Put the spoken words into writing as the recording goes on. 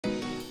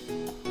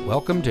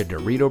Welcome to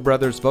Dirito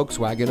Brothers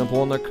Volkswagen of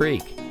Walnut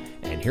Creek.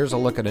 And here's a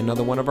look at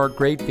another one of our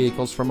great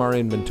vehicles from our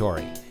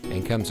inventory,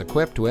 and comes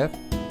equipped with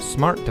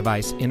smart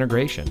device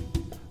integration,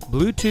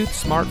 Bluetooth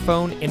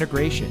smartphone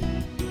integration,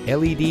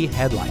 LED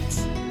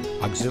headlights,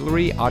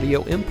 auxiliary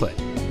audio input,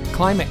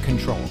 climate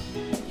control,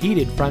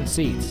 heated front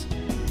seats,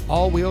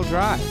 all-wheel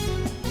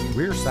drive,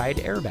 rear side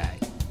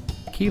airbag,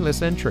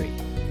 keyless entry,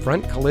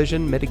 front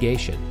collision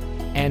mitigation,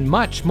 and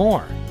much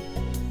more.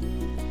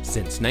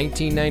 Since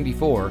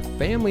 1994,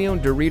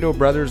 family-owned Dirito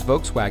Brothers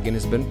Volkswagen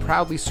has been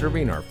proudly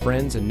serving our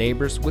friends and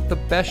neighbors with the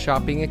best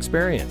shopping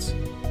experience.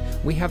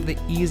 We have the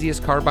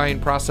easiest car buying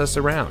process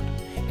around,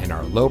 and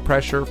our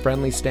low-pressure,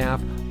 friendly staff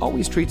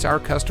always treats our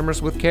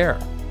customers with care.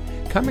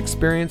 Come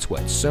experience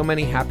what so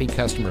many happy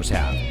customers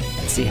have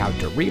and see how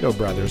Dirito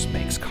Brothers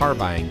makes car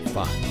buying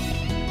fun.